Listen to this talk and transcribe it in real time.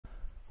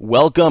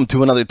Welcome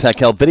to another Tech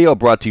Help video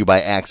brought to you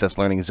by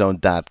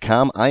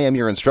AccessLearningZone.com. I am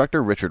your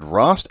instructor, Richard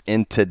Rost.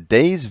 In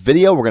today's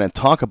video, we're going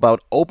to talk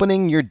about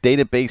opening your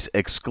database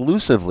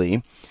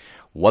exclusively,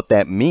 what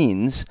that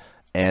means,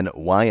 and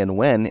why and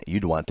when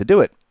you'd want to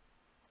do it.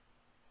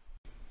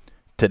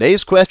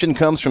 Today's question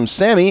comes from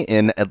Sammy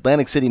in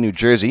Atlantic City, New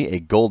Jersey, a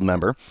gold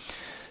member.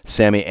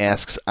 Sammy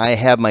asks, I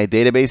have my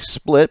database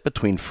split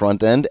between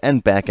front-end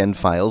and back-end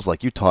files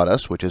like you taught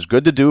us, which is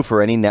good to do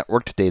for any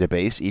networked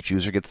database. Each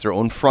user gets their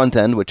own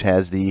front-end, which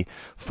has the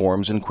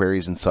forms and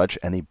queries and such,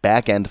 and the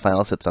back-end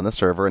file sits on the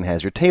server and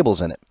has your tables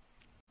in it.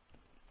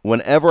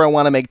 Whenever I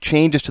want to make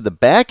changes to the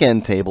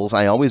back-end tables,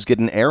 I always get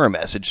an error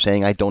message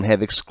saying I don't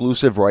have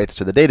exclusive rights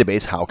to the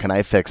database. How can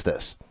I fix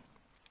this?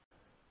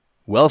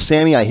 Well,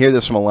 Sammy, I hear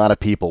this from a lot of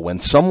people. When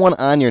someone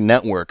on your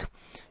network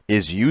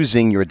is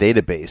using your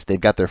database,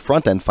 they've got their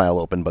front-end file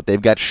open, but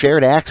they've got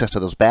shared access to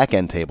those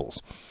back-end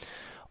tables.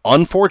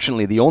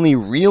 Unfortunately, the only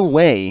real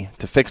way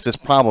to fix this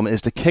problem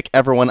is to kick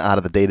everyone out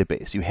of the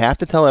database. You have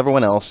to tell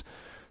everyone else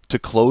to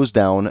close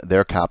down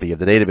their copy of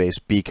the database,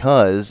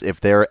 because if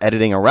they're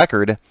editing a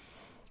record,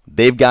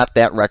 they've got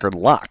that record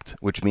locked,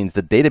 which means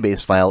the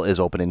database file is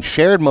open in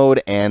shared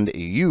mode and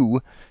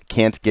you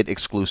can't get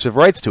exclusive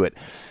rights to it.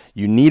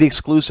 You need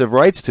exclusive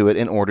rights to it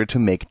in order to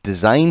make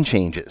design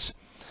changes.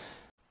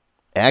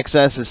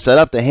 Access is set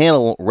up to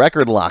handle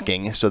record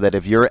locking so that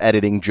if you're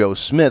editing Joe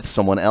Smith,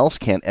 someone else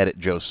can't edit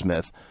Joe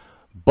Smith,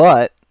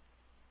 but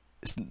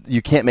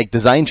you can't make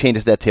design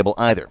changes to that table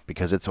either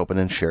because it's open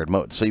in shared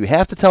mode. So you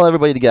have to tell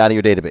everybody to get out of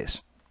your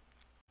database.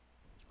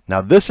 Now,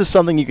 this is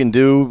something you can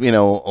do,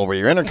 over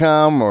your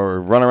intercom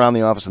or run around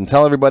the office and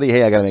tell everybody,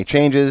 hey, I got to make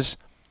changes.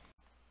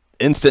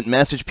 Instant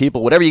message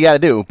people, whatever you got to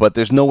do, but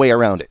there's no way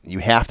around it. You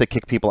have to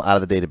kick people out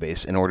of the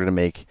database in order to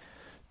make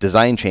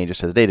design changes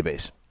to the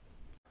database.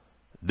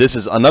 This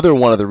is another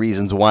one of the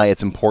reasons why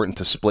it's important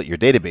to split your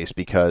database,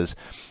 because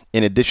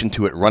in addition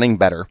to it running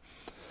better,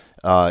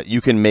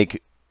 you can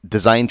make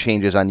design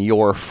changes on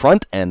your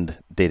front-end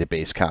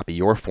database copy,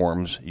 your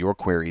forms, your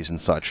queries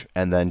and such,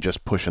 and then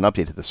just push an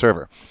update to the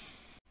server.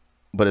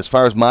 But as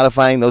far as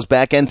modifying those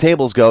back-end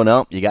tables go,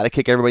 no, you got to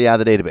kick everybody out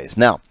of the database.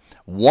 Now,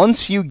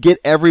 once you get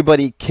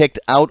everybody kicked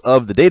out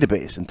of the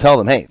database and tell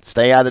them, hey,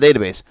 stay out of the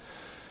database,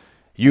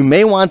 you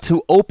may want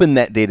to open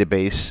that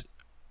database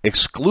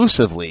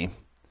exclusively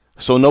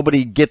so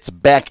nobody gets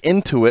back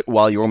into it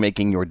while you're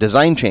making your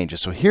design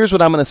changes. So here's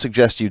what I'm going to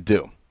suggest you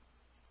do.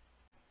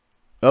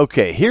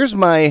 Okay, here's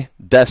my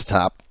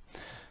desktop,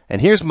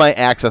 and here's my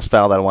access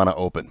file that I want to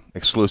open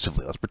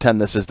exclusively. Let's pretend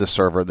this is the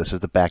server. This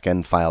is the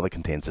backend file that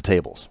contains the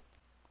tables.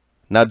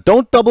 Now,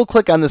 don't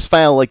double-click on this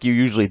file like you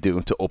usually do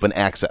to open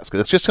Access,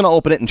 because it's just going to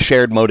open it in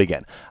shared mode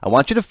again. I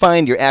want you to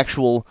find your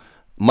actual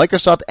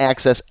Microsoft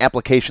Access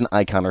application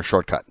icon or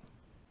shortcut.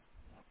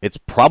 It's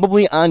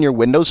probably on your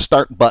Windows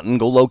Start button.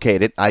 Go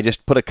locate it. I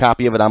just put a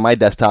copy of it on my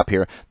desktop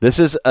here. This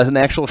is an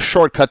actual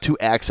shortcut to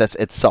Access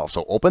itself.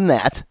 So open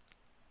that.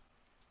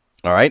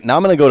 All right, now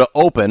I'm going to go to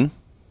Open,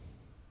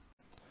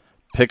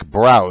 pick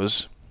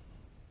Browse.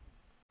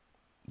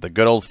 The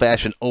good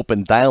old-fashioned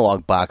Open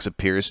dialog box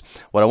appears.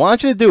 What I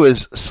want you to do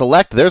is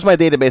select, there's my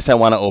database I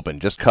want to open,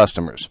 just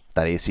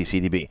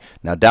customers.accdb.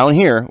 Now down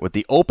here with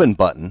the Open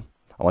button,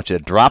 I want you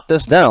to drop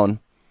this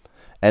down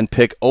and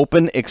pick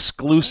Open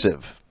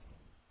Exclusive.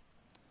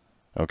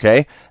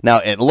 Okay, now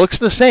it looks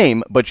the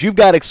same, but you've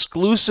got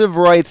exclusive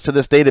rights to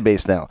this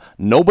database now.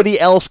 Nobody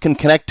else can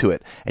connect to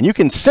it. And you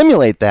can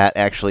simulate that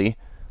actually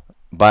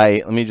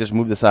by, let me just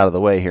move this out of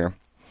the way here.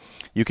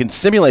 You can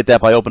simulate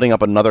that by opening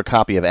up another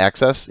copy of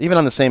Access, even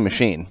on the same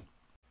machine.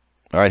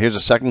 All right, here's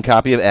a second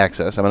copy of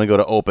Access. I'm going to go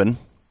to Open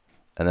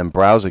and then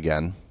Browse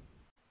again.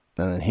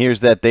 And then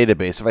here's that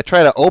database. If I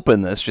try to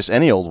open this just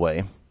any old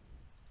way,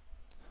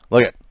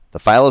 look at the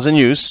file is in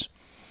use.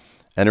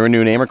 Enter a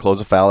new name or close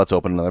a file that's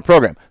open in another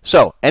program.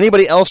 So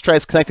anybody else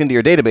tries connecting to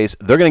your database,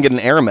 they're going to get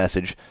an error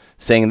message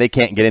saying they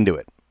can't get into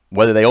it,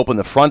 whether they open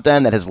the front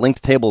end that has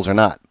linked tables or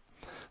not.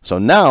 So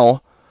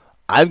now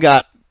I've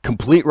got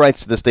complete rights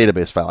to this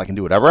database file. I can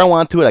do whatever I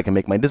want to it. I can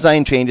make my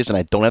design changes, and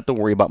I don't have to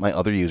worry about my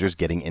other users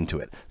getting into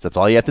it. So that's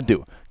all you have to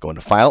do. Go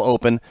into File,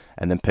 Open,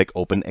 and then pick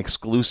Open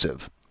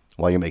Exclusive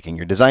while you're making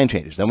your design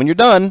changes. Then when you're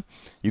done,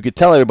 you could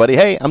tell everybody,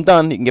 hey, I'm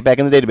done. You can get back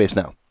in the database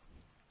now.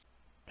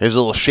 Here's a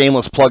little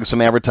shameless plug,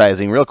 some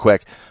advertising real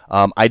quick.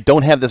 I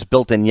don't have this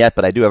built in yet,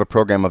 but I do have a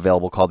program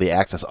available called the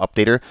Access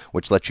Updater,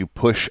 which lets you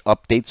push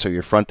updates or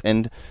your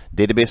front-end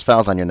database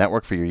files on your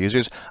network for your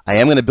users. I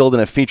am going to build in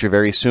a feature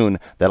very soon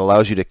that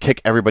allows you to kick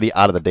everybody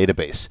out of the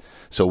database.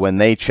 So when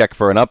they check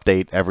for an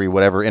update every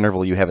whatever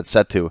interval you have it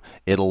set to,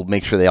 it'll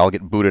make sure they all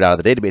get booted out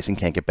of the database and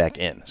can't get back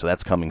in. So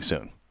that's coming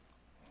soon.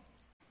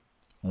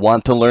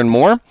 Want to learn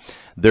more?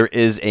 There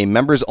is a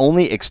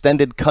members-only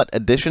extended cut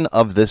edition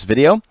of this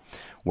video,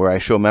 where I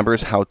show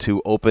members how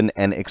to open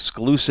an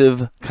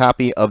exclusive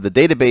copy of the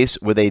database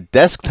with a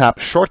desktop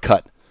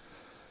shortcut.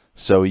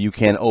 So you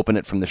can open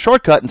it from the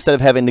shortcut instead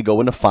of having to go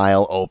into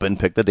File, Open,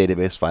 pick the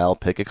database file,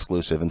 pick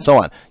Exclusive, and so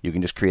on. You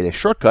can just create a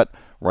shortcut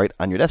right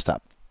on your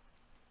desktop.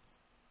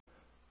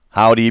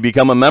 How do you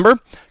become a member?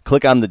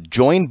 Click on the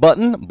Join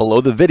button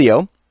below the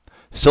video.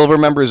 Silver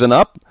members and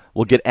up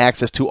will get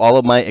access to all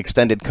of my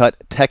extended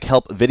cut tech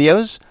help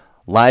videos,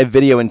 live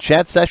video and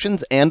chat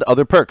sessions, and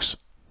other perks.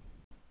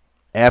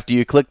 After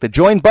you click the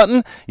Join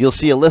button, you'll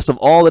see a list of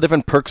all the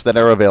different perks that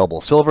are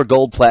available: silver,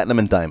 gold, platinum,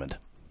 and diamond.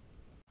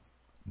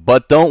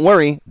 But don't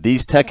worry,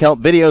 these tech help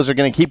videos are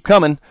going to keep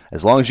coming.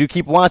 As long as you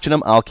keep watching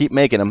them, I'll keep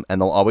making them,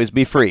 and they'll always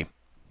be free.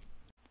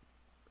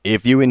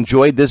 If you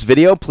enjoyed this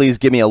video, please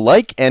give me a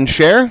like and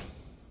share.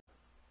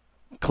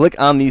 Click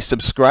on the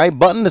subscribe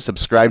button to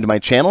subscribe to my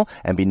channel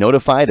and be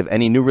notified of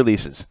any new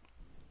releases.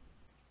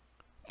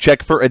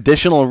 Check for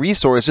additional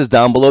resources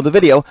down below the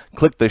video.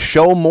 Click the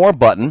Show More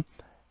button,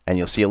 and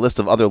you'll see a list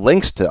of other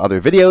links to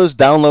other videos,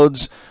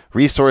 downloads,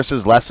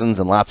 resources, lessons,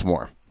 and lots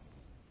more.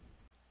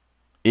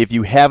 If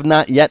you have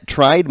not yet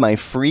tried my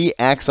free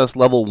Access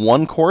Level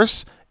 1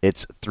 course,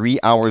 it's 3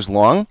 hours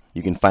long.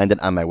 You can find it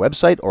on my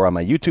website or on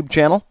my YouTube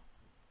channel.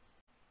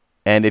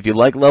 And if you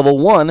like Level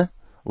 1,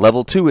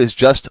 Level 2 is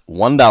just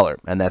 $1,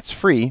 and that's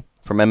free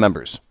for my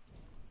members.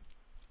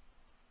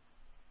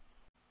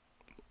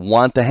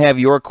 Want to have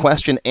your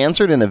question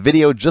answered in a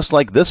video just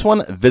like this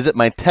one? Visit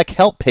my Tech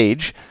Help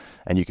page,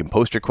 and you can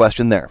post your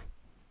question there.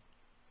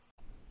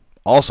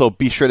 Also,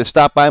 be sure to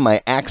stop by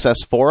my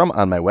Access forum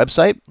on my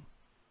website.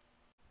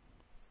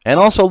 And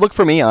also look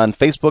for me on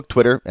Facebook,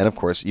 Twitter, and of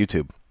course,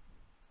 YouTube.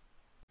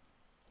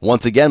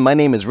 Once again, my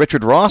name is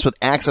Richard Ross with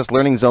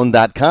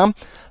AccessLearningZone.com.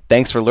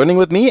 Thanks for learning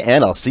with me,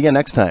 and I'll see you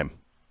next time.